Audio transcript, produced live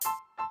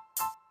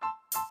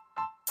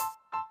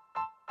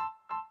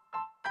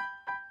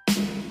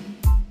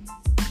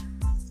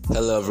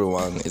Hello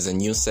everyone, it's a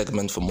new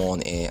segment for MOA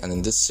Air, and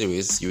in this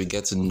series you will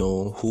get to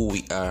know who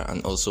we are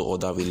and also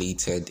other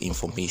related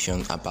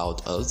information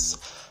about us.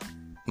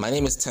 My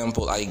name is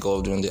Temple I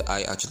Godwin. The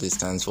I actually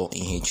stands for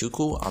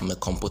Ihechuku. I'm a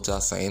computer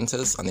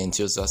scientist, an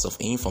enthusiast of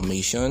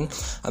information,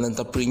 an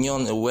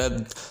entrepreneur, a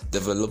web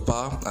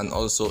developer, and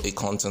also a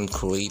content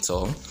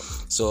creator.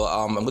 So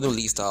I'm going to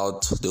list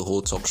out the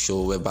whole talk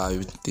show whereby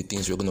the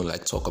things we're going to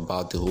talk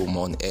about the whole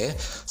MOA Air.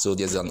 So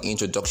there's an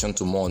introduction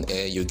to MOA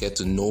Air. You get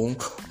to know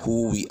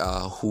who we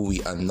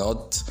are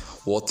not,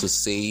 what to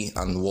say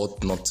and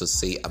what not to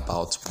say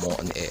about MOA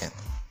Air.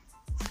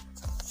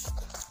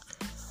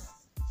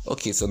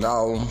 Okay, so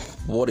now,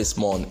 what is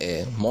MOA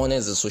Air? MOA Air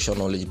is a social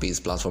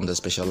knowledge-based platform that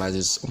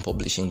specializes in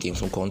publishing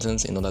gameful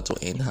content in order to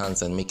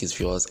enhance and make its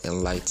viewers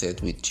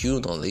enlightened with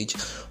true knowledge.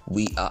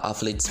 We are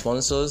affiliate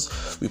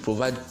sponsors. We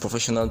provide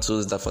professional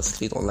tools that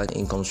facilitate online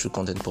income through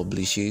content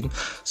publishing.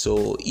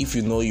 So if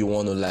you know you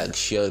want to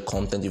share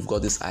content, you've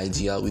got this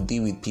idea, we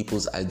deal with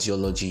people's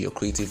ideology. Your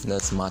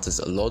creativeness matters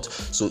a lot.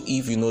 So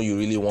if you know you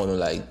really want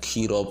to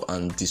hit up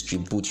and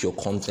distribute your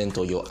content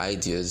or your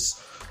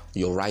ideas,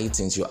 your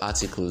writings, your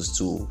articles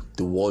to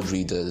the world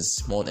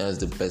readers, MOA Air is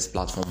the best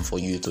platform for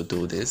you to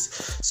do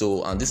this.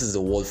 So, and this is the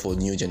world for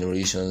new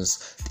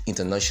generations,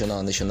 international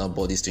and national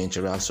bodies to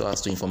interact so as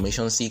to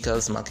information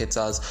seekers,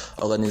 marketers,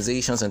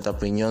 organizations,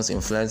 entrepreneurs,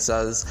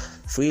 influencers,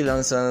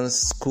 freelancers,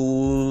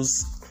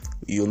 schools.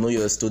 You know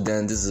you're a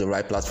student, this is the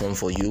right platform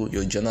for you.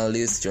 You're a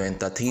journalist, you're an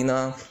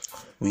entertainer.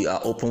 We are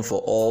open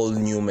for all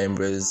new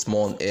members.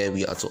 MOA Air,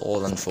 we are to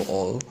all and for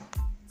all.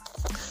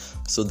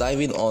 So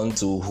diving on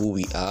to who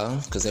we are,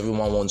 because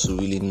everyone wants to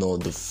really know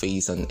the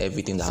face and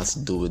everything that has to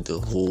do with the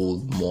whole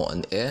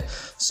MOA Air.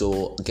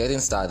 So getting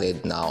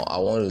started now, I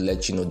want to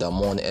let you know that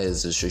MOA Air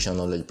is a social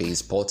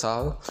knowledge-based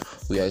portal.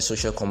 We are a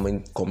social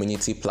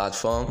community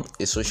platform,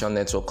 a social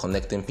network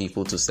connecting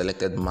people to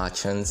selected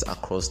merchants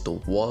across the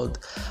world,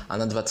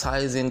 an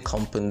advertising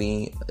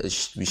company.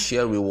 We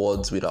share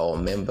rewards with our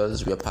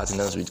members. We are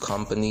partners with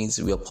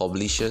companies. We are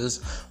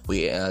publishers.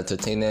 We are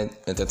entertainment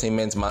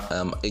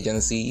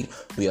agency.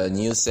 We are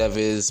news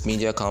service,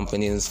 media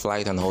companies,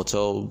 flight and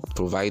hotel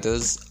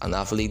providers, and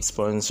affiliate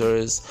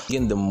sponsors.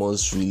 Getting the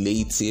most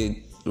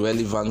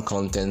relevant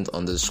content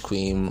on the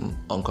screen,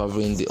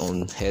 uncovering the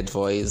unheard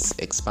voice,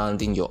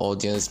 expanding your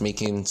audience,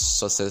 making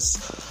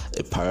success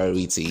a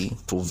priority,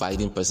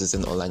 providing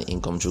persistent online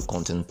income through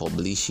content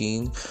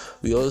publishing.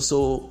 We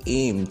also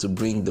aim to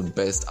bring the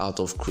best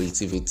out of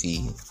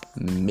creativity,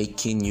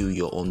 making you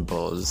your own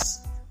boss.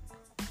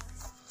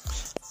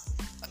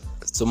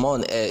 So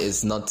MOA Air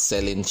is not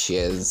selling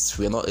shares.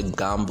 We are not a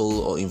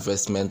gamble or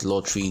investment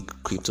lottery,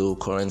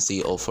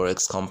 cryptocurrency or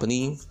forex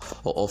company,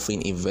 or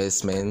offering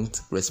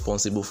investment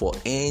responsible for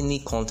any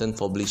content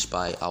published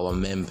by our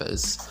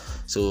members.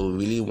 So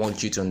really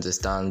want you to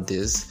understand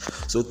this.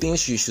 So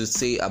things you should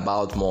say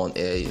about MOA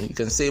Air. You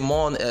can say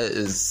MOA Air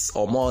is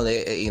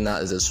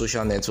a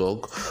social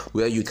network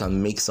where you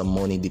can make some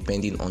money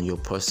depending on your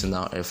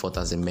personal effort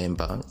as a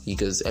member,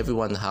 because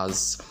everyone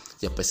has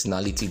their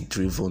personality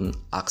driven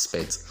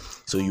aspect.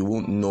 So you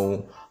won't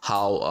know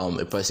how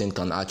a person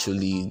can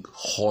actually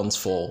hunt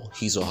for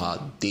his or her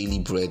daily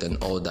bread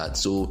and all that.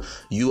 So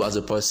you as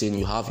a person,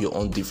 you have your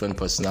own different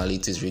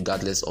personalities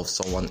regardless of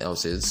someone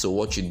else's. So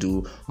what you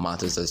do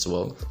matters as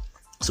well.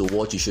 So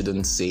what you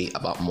shouldn't say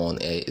about MOA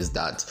Air is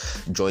that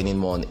joining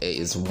MOA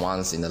Air is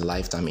once in a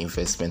lifetime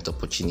investment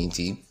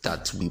opportunity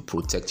that will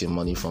protect your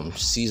money from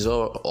seizure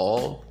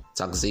or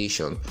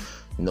taxation.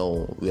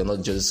 No, we are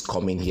not just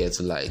coming here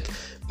to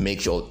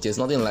make sure. There's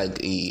nothing like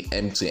a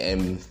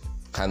M2M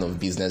kind of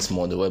business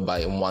model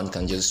whereby one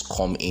can just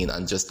come in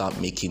and just start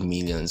making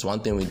millions. One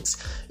thing with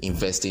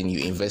investing,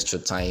 you invest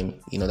your time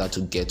in order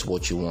to get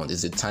what you want.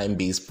 It's a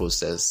time-based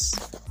process.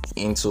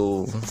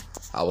 Into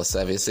our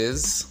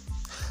services.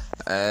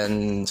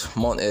 And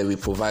MOA Air, we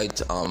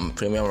provide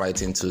premium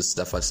writing tools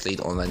that facilitate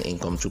online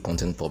income through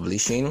content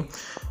publishing.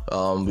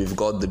 We've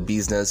got the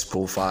business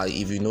profile.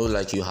 If you know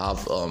you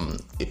have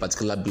a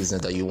particular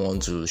business that you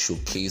want to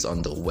showcase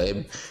on the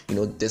web,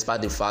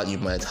 despite the fact you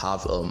might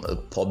have a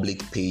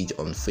public page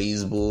on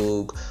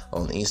Facebook,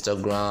 on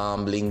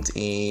Instagram,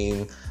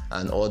 LinkedIn,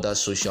 and other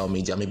social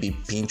media, maybe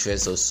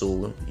Pinterest or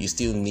so, you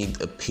still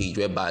need a page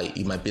whereby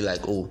you might be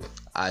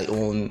I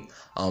own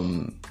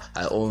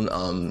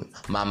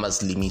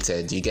Mamas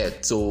Limited, you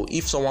get. So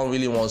if someone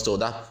really wants to,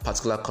 that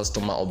particular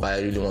customer or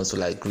buyer really wants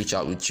to reach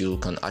out with you,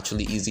 can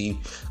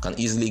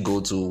easily go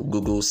to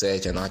Google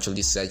search and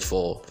actually search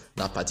for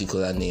that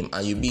particular name,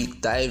 and you'll be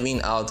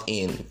diving out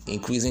in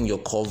increasing your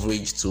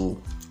coverage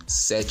to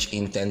search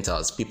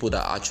intenters, people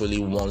that actually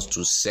wants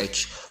to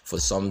search for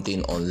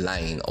something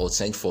online or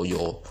search for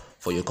your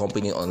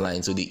company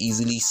online, so they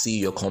easily see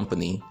your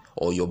company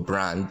or your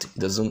brand.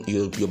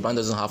 Your brand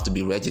doesn't have to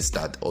be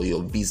registered, or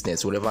your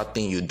business, whatever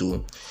thing you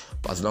do,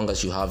 but as long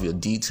as you have your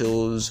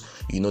details,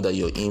 you know that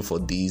you're in for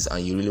this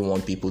and you really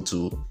want people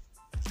to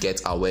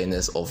get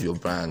awareness of your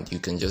brand, you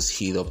can just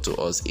hit up to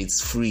us.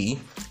 It's free.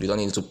 You don't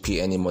need to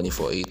pay any money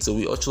for it. So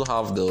we also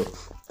have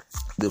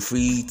the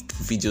free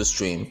video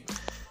stream.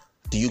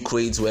 Do you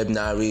create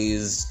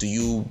webinaries? Do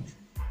you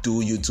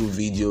do YouTube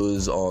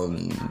videos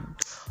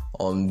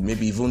on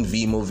maybe even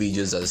Vimeo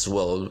videos as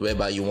well,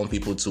 whereby you want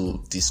people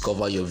to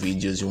discover your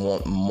videos, you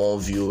want more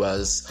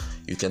viewers?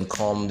 You can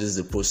come. This is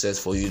the process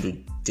for you to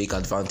take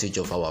advantage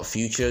of our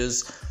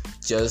features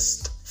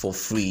just for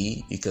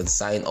free. You can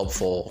sign up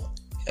for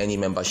any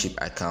membership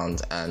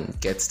account and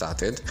get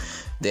started.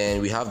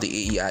 Then we have the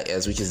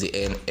AEIS, which is the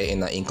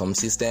earner income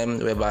system,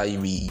 whereby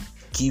we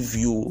give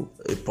you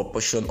a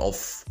proportion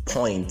of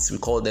points. We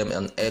call them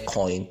an air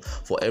coin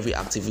for every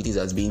activity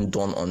that's being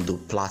done on the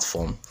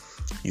platform.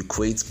 You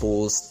create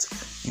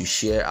posts, you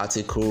share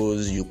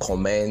articles, you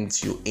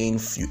comment, you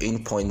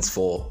earn points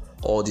for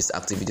all this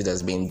activity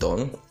that's being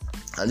done.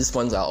 And these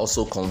points are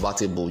also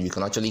convertible. You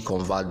can actually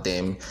convert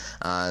them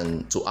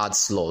and to add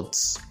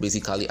slots.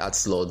 Basically add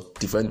slots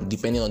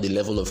depending on the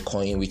level of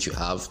coin which you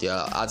have. There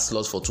are add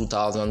slots for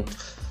 2,000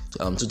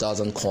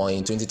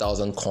 coin,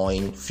 20,000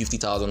 coin,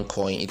 50,000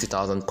 coin,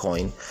 80,000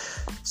 coin.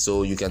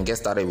 So you can get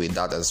started with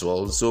that as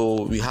well.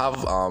 So we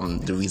have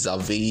the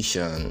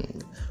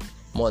reservation.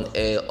 MOA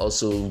Air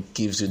also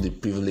gives you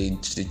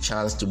the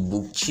chance to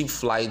book cheap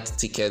flight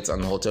tickets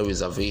and hotel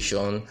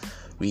reservation.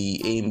 We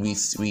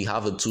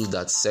have a tool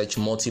that search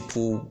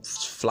multiple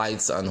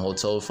flights and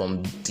hotels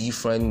from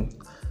different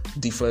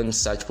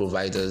search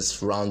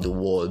providers around the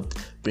world,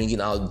 bringing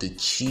out the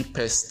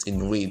cheapest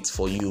in rates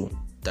for you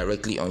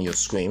directly on your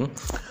screen.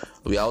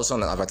 We are also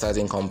an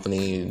advertising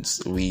company.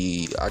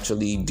 We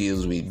actually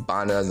deal with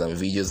banners and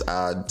videos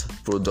ad,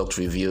 product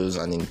reviews,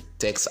 and in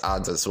text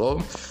ads as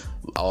well.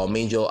 Our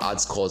major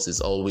ads cost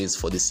is always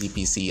for the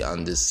CPC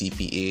and the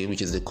CPA,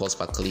 which is the cost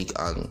per click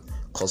and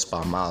cost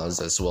per miles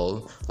as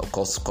well, or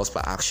cost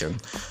per action.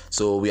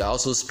 So we are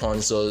also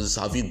sponsors.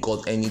 Have you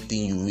got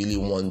anything you really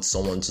want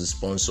someone to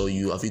sponsor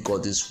you? Have you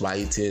got this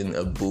writing,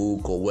 a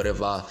book, or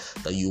whatever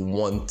that you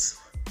want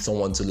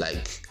someone to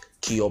like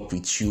key up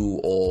with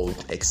you or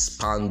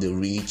expand the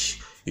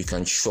reach? You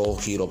can sure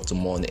hit up to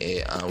MOA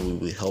Air and we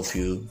will help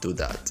you do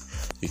that.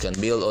 You can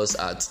mail us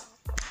at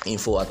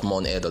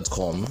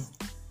info@moaair.com.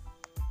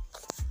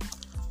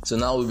 So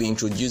now we'll be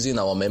introducing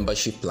our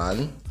membership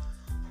plan.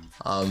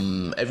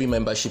 Every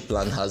membership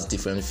plan has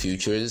different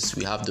features.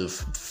 We have the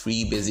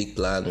free basic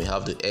plan, we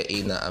have the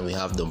earner, and we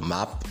have the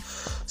map.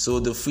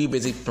 So the free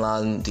basic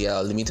plan, there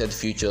are limited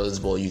features,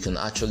 but you can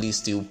actually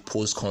still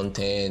post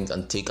content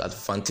and take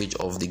advantage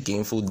of the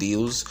gameful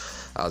deals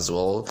as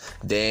well.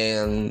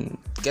 Then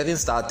getting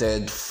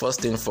started,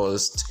 first thing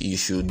first, you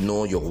should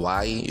know your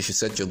why. You should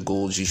set your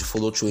goals. You should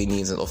follow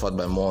trainings and offered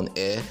by MOA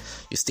Air.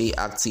 You stay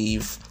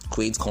active,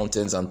 create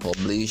content and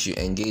publish. You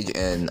engage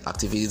in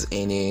activities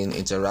earning,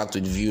 interact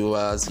with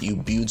viewers. You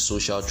build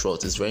social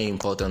trust. It's very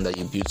important that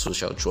you build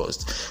social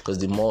trust, because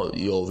the more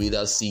your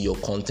readers see your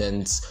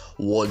content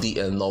worthy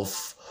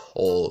enough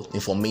or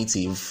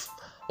informative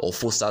or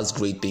fosters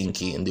great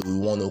thinking, they will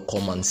want to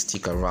come and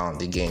stick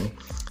around again.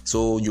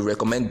 So you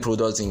recommend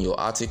products in your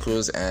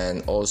articles,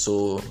 and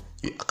also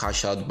you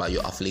cash out by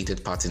your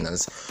affiliated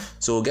partners.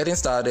 So getting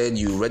started,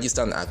 you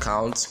register an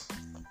account,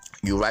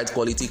 you write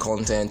quality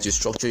content, you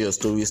structure your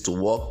stories to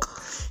work,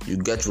 you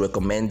get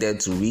recommended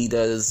to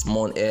readers.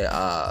 MOA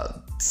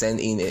Air send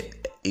in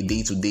a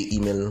day-to-day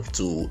email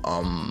to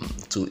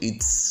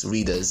its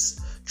readers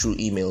through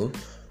email,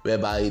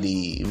 whereby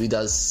the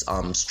readers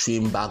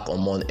stream back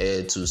on MOA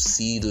Air to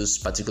see those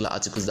particular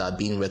articles that are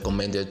being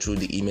recommended through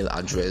the email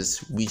address,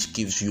 which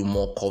gives you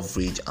more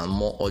coverage and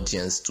more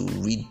audience to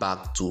read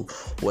back to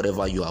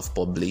whatever you have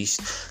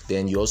published.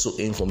 Then you also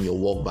earn from your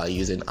work by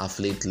using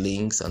affiliate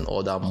links and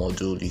other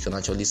modules. You can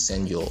actually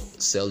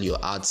sell your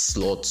ad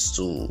slots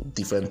to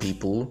different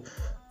people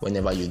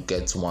whenever you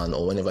get one,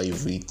 or whenever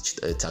you've reached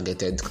a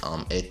targeted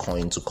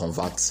Aircoin to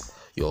convert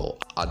your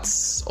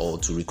ads or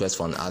to request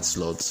for an ad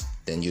slot.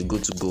 Then you're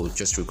good to go.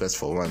 Just request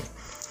for one.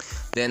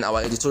 Then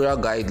our editorial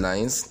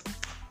guidelines.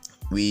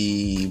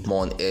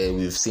 MOA Air,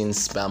 we've seen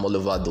spam all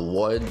over the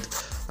world,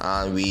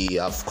 and we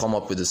have come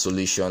up with a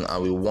solution,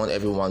 and we want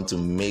everyone to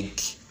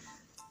make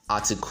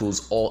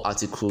all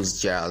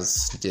articles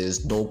jazz.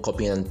 There's no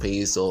copy and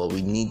paste, or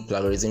we need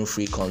plagiarism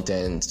free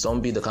content. Don't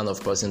be the kind of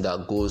person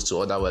that goes to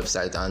other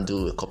websites and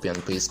do a copy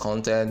and paste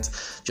content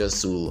just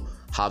to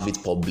have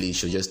it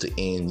published or just to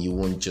earn. You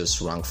won't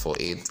just rank for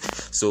it.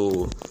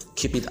 So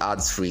keep it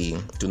ads free.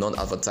 Do not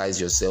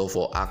advertise yourself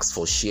or ask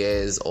for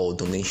shares or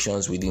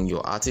donations within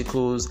your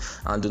articles,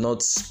 and do not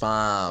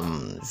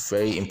spam.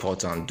 Very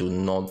important, do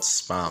not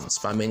spam.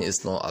 Spamming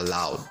is not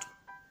allowed.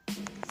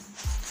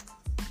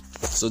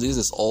 So this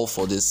is all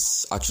for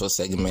this actual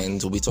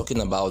segment. We'll be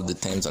talking about the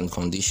terms and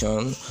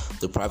conditions,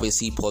 the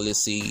privacy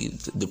policy,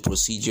 the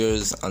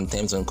procedures and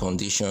terms and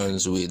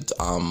conditions with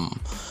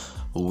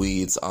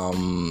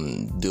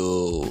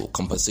the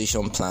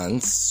compensation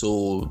plans.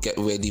 So get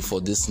ready for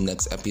this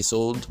next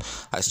episode.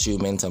 I still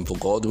remain Temple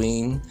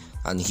Godwin,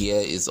 and here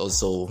is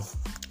also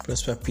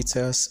Prosper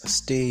Peters.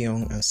 Stay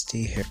young and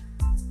stay here.